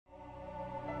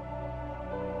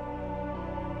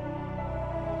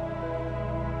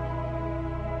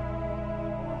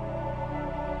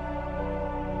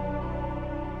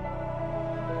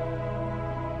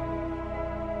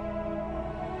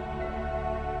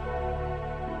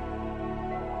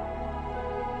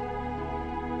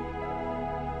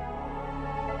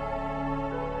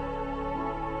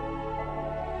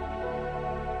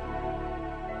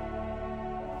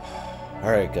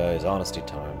Alright, guys, honesty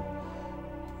time.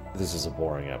 This is a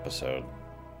boring episode.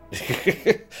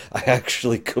 I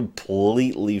actually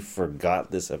completely forgot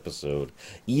this episode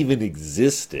even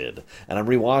existed. And I'm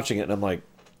rewatching it and I'm like,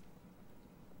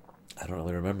 I don't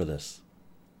really remember this.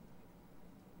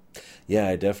 Yeah,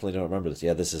 I definitely don't remember this.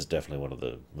 Yeah, this is definitely one of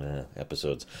the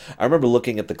episodes. I remember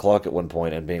looking at the clock at one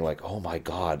point and being like, oh my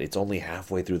god, it's only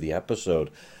halfway through the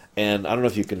episode. And I don't know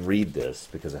if you can read this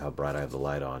because of how bright I have the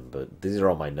light on, but these are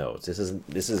all my notes. This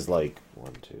is like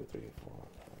one, two, three, four,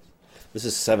 five. This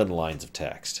is 7 lines of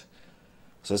text.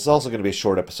 So it's also going to be a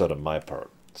short episode on my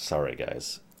part. Sorry,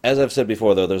 guys. As I've said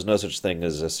before, though, there's no such thing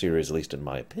as a series, at least in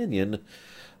my opinion,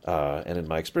 and in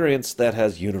my experience, that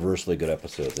has universally good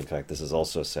episodes. In fact, this is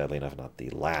also, sadly enough, not the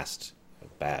last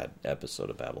bad episode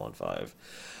of Babylon 5.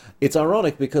 It's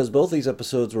ironic because both these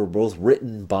episodes were both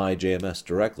written by JMS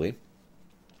directly,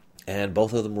 and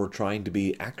both of them were trying to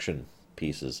be action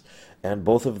pieces, and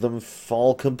both of them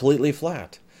fall completely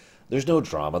flat. There's no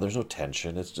drama, there's no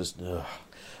tension, it's just... Ugh.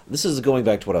 This is going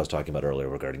back to what I was talking about earlier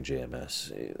regarding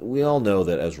JMS. We all know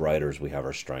that as writers we have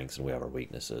our strengths and we have our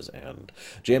weaknesses, and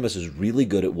JMS is really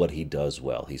good at what he does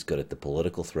well. He's good at the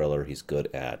political thriller, he's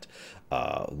good at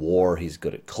war, he's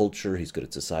good at culture, he's good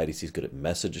at societies, he's good at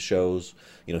message shows.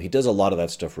 You know, he does a lot of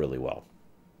that stuff really well.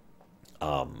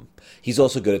 He's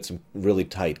also good at some really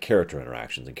tight character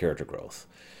interactions and character growth.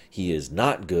 He is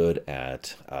not good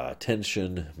at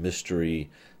tension, mystery,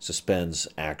 suspense,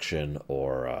 action,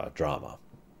 or drama,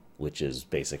 which is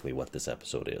basically what this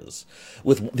episode is,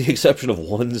 with the exception of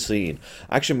one scene.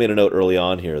 I actually made a note early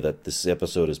on here that this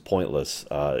episode is pointless,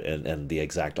 and the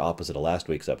exact opposite of last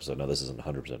week's episode. Now, this isn't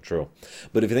 100% true,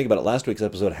 but if you think about it, last week's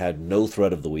episode had no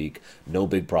thread of the week, no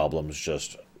big problems,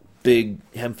 just big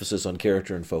emphasis on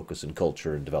character and focus and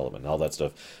culture and development and all that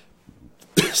stuff.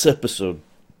 This episode,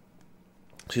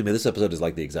 this episode is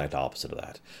like the exact opposite of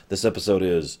that. This episode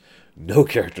is no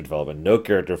character development, no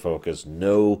character focus,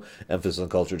 no emphasis on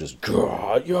culture, just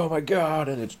God, oh my God,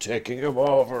 and it's taking him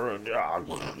over, and no,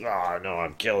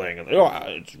 I'm killing, and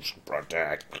it's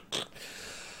protect.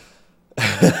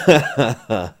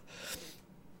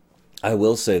 I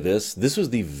will say this. This was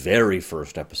the very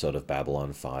first episode of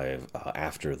Babylon 5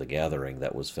 after The Gathering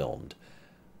that was filmed.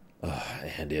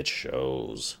 And it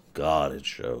shows. God, it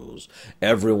shows.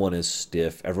 Everyone is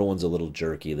stiff. Everyone's a little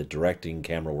jerky. The directing,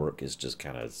 camera work is just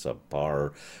kind of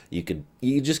subpar.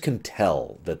 You just can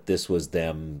tell that this was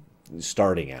them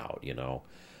starting out, you know.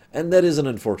 And that is an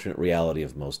unfortunate reality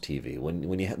of most TV.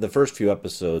 When you have the first few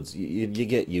episodes, you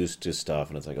get used to stuff,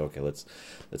 and it's like, okay, let's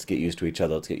get used to each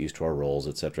other, let's get used to our roles,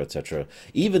 etc., etc.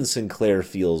 Even Sinclair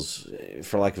feels,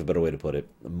 for lack of a better way to put it,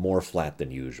 more flat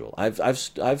than usual. I've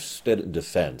stood in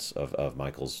defense of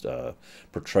Michael's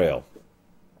portrayal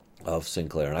of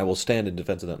Sinclair, and I will stand in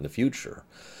defense of that in the future.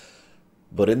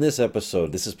 But in this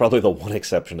episode, this is probably the one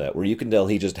exception to that, where you can tell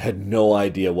he just had no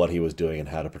idea what he was doing and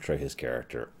how to portray his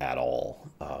character at all,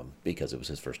 because it was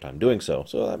his first time doing so.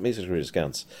 So that basically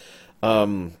discounts. I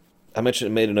made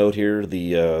a note here,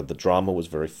 the drama was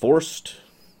very forced.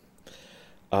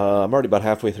 I'm already about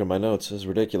halfway through my notes. This is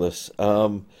ridiculous.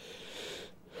 Wait,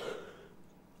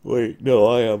 no,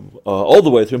 I am all the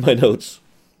way through my notes,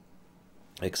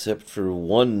 except for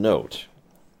one note.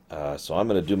 So I'm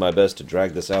going to do my best to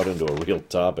drag this out into a real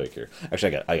topic here.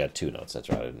 Actually, I got 2 notes. That's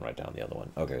right. I didn't write down the other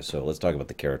one. Okay, so let's talk about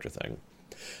the character thing.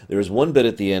 There's one bit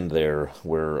at the end there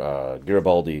where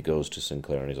Garibaldi goes to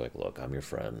Sinclair and he's like, "Look, I'm your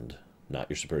friend, not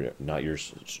your superior, not your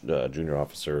junior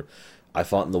officer. I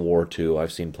fought in the war too.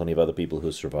 I've seen plenty of other people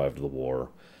who survived the war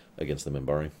against the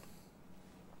Minbari.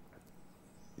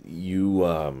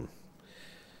 You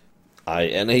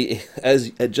he, as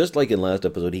just like in last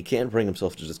episode, he can't bring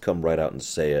himself to just come right out and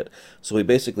say it. So he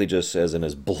basically just says in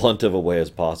as blunt of a way as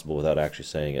possible without actually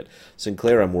saying it,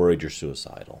 Sinclair, I'm worried you're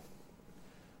suicidal.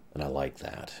 And I like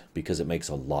that, because it makes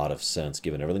a lot of sense,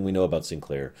 given everything we know about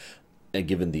Sinclair, and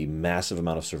given the massive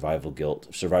amount of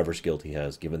survivor's guilt he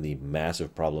has, given the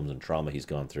massive problems and trauma he's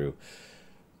gone through.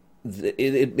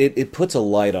 It puts a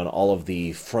light on all of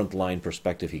the frontline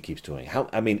perspective he keeps doing.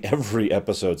 Every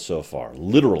episode so far,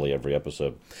 literally every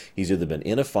episode, he's either been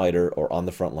in a fighter or on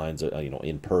the front lines,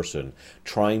 in person,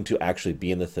 trying to actually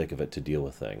be in the thick of it to deal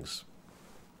with things.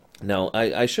 Now,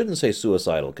 I shouldn't say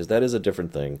suicidal, because that is a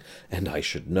different thing, and I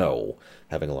should know,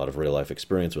 having a lot of real-life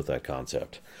experience with that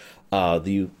concept.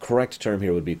 The correct term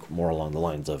here would be more along the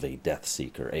lines of a death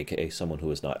seeker, aka someone who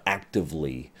is not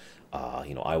actively...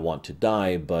 I want to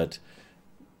die, but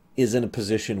is in a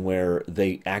position where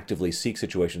they actively seek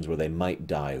situations where they might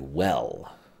die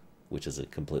well. which is a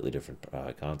completely different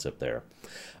concept there.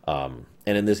 And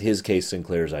in his case,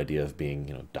 Sinclair's idea of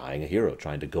being, dying a hero,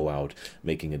 trying to go out,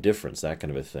 making a difference, that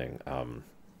kind of a thing.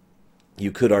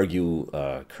 You could argue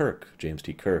James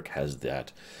T. Kirk, has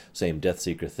that same Death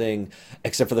Seeker thing,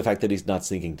 except for the fact that he's not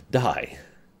seeking to die.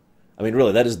 I mean,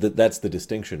 really, that's the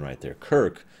distinction right there.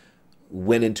 Kirk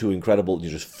went into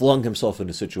just flung himself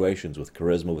into situations with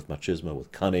charisma, with machismo,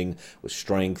 with cunning, with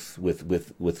strength,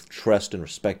 with trust and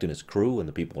respect in his crew and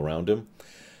the people around him.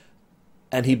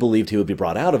 And he believed he would be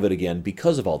brought out of it again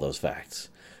because of all those facts.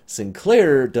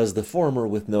 Sinclair does the former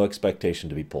with no expectation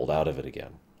to be pulled out of it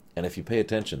again. And if you pay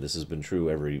attention, this has been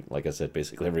true like I said,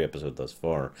 basically every episode thus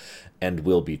far, and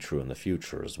will be true in the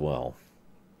future as well.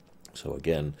 So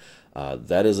again,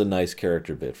 that is a nice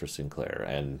character bit for Sinclair,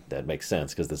 and that makes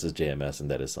sense because this is JMS, and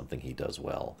that is something he does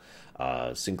well.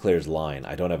 Sinclair's line,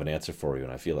 "I don't have an answer for you,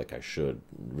 and I feel like I should,"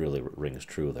 really rings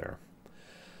true there.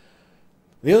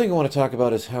 The other thing I want to talk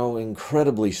about is how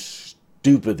incredibly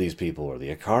stupid these people are.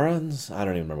 The Akarans? I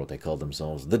don't even remember what they called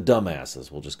themselves. The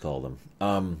dumbasses, we'll just call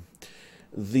them.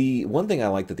 The one thing I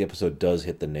like that the episode does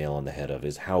hit the nail on the head of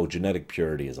is how genetic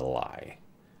purity is a lie.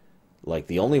 Like,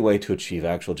 the only way to achieve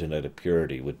actual genetic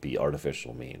purity would be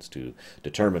artificial means, to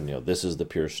determine, this is the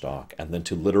pure stock, and then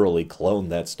to literally clone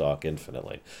that stock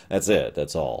infinitely. That's it.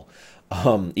 That's all.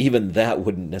 Even that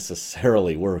wouldn't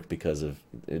necessarily work because of,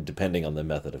 depending on the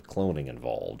method of cloning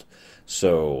involved.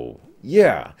 So,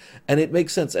 yeah. And it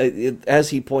makes sense, as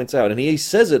he points out, and he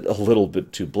says it a little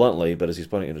bit too bluntly, but as he's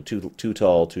pointing out, too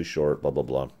tall, too short, blah, blah,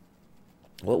 blah.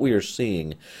 What we are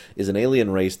seeing is an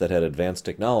alien race that had advanced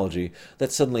technology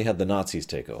that suddenly had the Nazis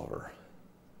take over.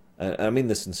 I mean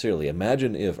this sincerely.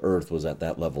 Imagine if Earth was at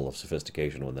that level of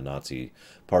sophistication when the Nazi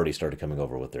party started coming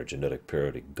over with their genetic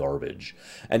purity garbage.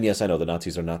 And yes, I know the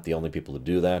Nazis are not the only people to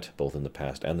do that, both in the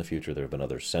past and the future. There have been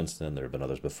others since then. There have been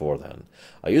others before then.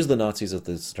 I use the Nazis as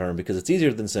this term because it's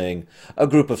easier than saying a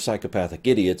group of psychopathic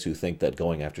idiots who think that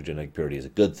going after genetic purity is a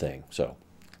good thing. So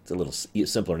it's a little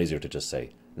simpler and easier to just say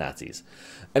Nazis.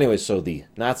 Anyway, so the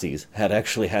Nazis had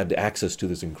actually had access to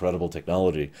this incredible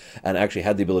technology and actually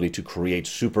had the ability to create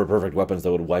super perfect weapons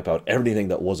that would wipe out everything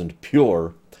that wasn't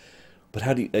pure. But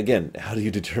how do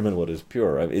you determine what is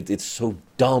pure? I mean, it's so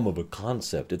dumb of a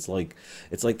concept. It's like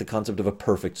the concept of a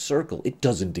perfect circle. It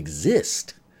doesn't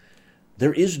exist.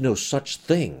 There is no such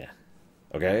thing.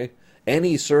 Okay?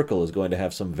 Any circle is going to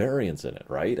have some variance in it,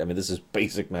 right? I mean, this is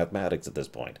basic mathematics at this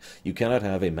point. You cannot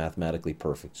have a mathematically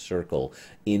perfect circle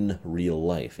in real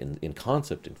life. In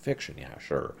concept, in fiction, yeah,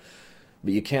 sure.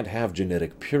 But you can't have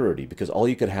genetic purity because all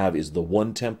you could have is the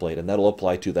one template, and that'll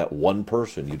apply to that one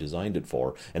person you designed it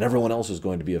for, and everyone else is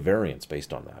going to be a variance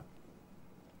based on that.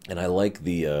 And I like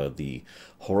the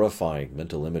horrifying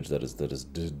mental image that is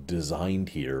designed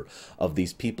here of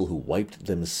these people who wiped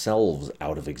themselves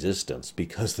out of existence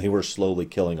because they were slowly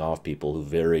killing off people who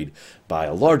varied by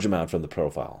a large amount from the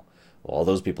profile. Well, all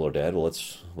those people are dead. Well,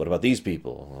 what about these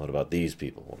people? What about these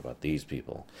people? What about these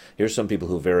people? Here's some people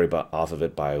who vary off of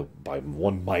it by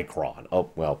 1 micron. Oh,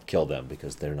 well, kill them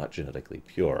because they're not genetically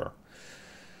pure.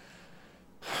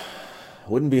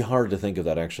 Wouldn't be hard to think of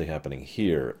that actually happening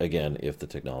here, again, if the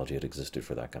technology had existed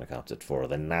for that kind of concept for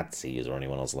the Nazis or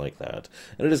anyone else like that.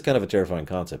 And it is kind of a terrifying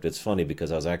concept. It's funny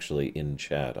because I was actually in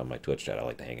chat, on my Twitch chat. I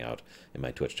like to hang out in my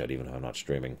Twitch chat even if I'm not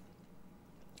streaming.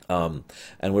 And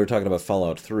we were talking about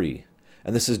Fallout 3.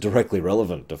 And this is directly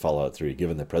relevant to Fallout 3,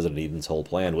 given that President Eden's whole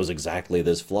plan was exactly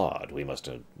this flawed. It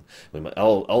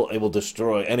will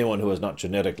destroy anyone who is not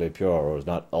genetically pure or is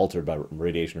not altered by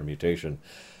radiation or mutation.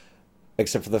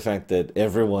 Except for the fact that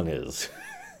everyone is,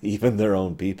 even their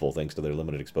own people, thanks to their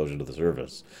limited exposure to the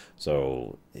surface.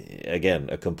 So, again,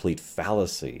 a complete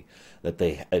fallacy that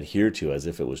they adhere to as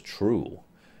if it was true.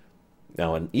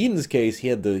 Now, in Eden's case, he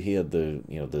had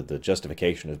the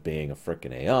justification of being a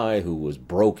frickin' AI who was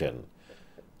broken.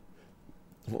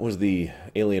 What was the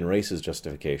alien race's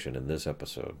justification in this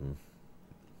episode?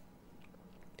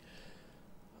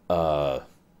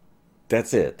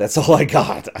 That's it. That's all I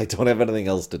got. I don't have anything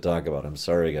else to talk about. I'm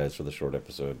sorry, guys, for the short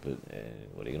episode, but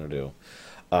what are you going to do?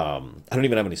 I don't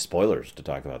even have any spoilers to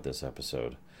talk about this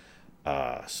episode.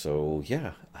 So,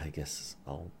 yeah, I guess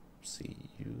I'll see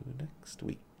you next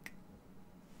week.